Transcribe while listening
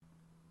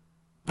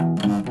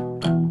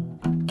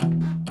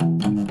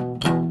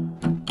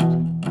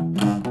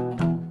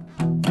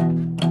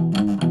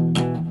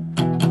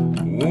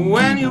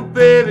your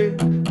baby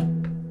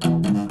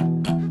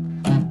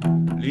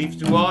leaves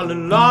you all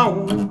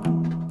alone,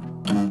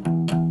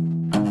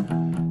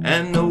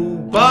 and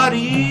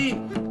nobody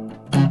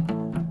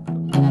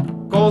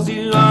calls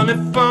you on the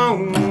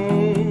phone.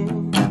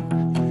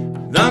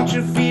 Don't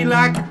you feel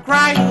like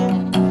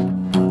crying?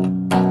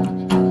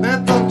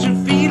 Don't you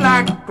feel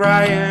like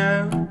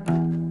crying?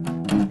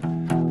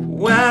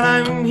 Well,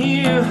 I'm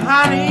here,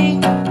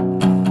 honey.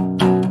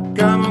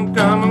 Come on,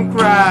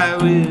 cry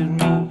with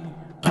me.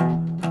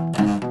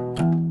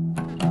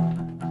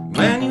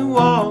 When you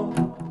walk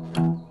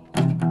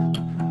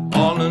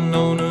all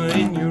alone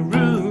in your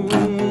room,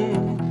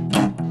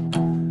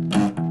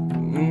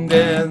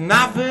 there's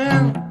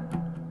nothing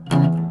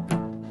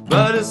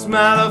but the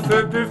smell of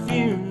her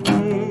perfume.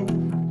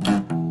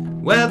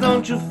 Well,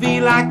 don't you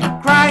feel like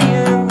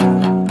crying?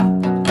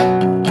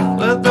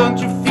 Well, don't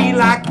you feel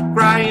like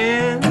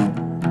crying?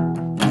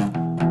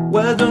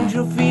 Well, don't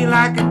you feel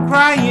like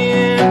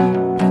crying?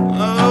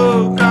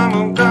 Oh, come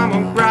on,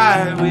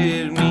 cry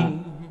with me.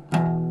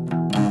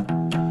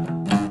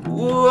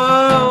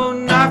 Whoa,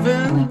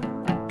 nothing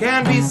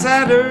can be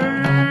sadder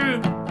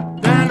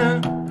than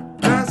a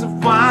glass of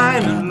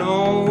wine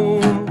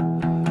alone.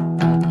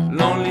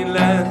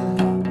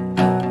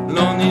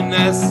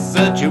 Loneliness is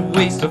such a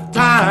waste of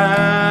time.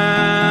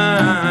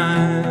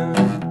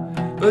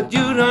 But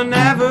you don't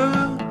ever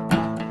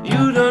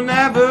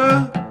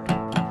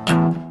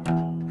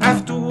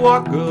have to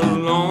walk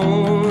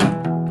alone.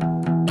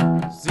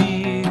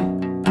 See,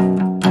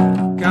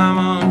 come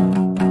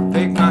on,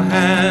 take my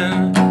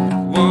hand,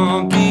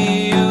 won't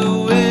be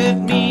you with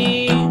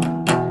me.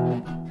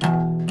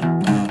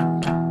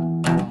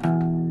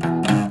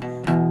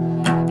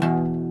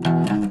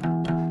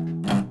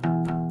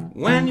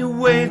 When you're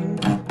waiting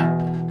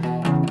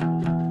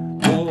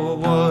for a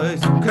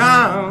voice to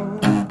come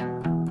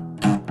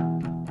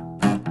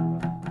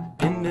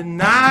in the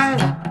night,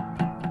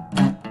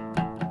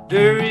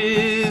 there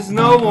is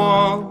no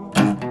one.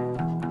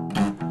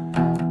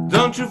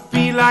 Don't you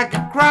feel like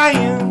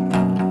crying?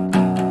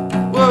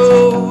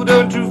 Whoa,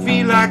 don't you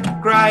feel like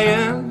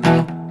crying?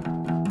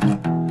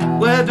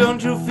 Well,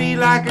 don't you feel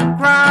like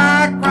crying?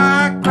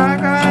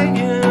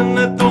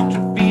 Don't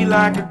you feel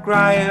like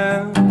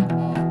crying?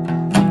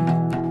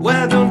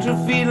 Well, don't you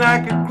feel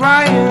like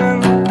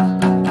crying?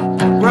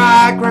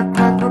 Cry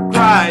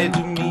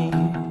to me.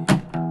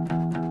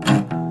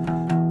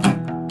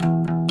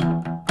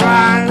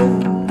 Cry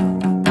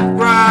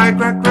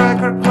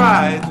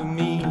to me.